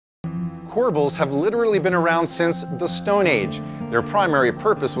Corbels have literally been around since the Stone Age. Their primary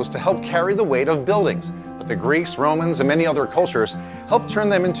purpose was to help carry the weight of buildings, but the Greeks, Romans, and many other cultures helped turn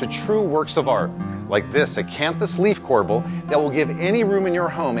them into true works of art, like this acanthus leaf corbel that will give any room in your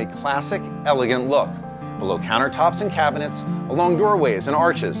home a classic, elegant look. Below countertops and cabinets, along doorways and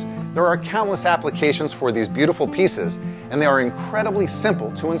arches, there are countless applications for these beautiful pieces, and they are incredibly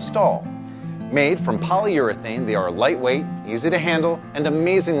simple to install. Made from polyurethane, they are lightweight, easy to handle, and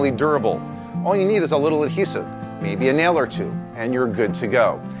amazingly durable. All you need is a little adhesive, maybe a nail or two, and you're good to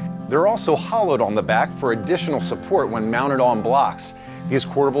go. They're also hollowed on the back for additional support when mounted on blocks. These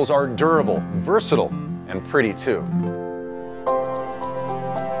corbels are durable, versatile, and pretty too.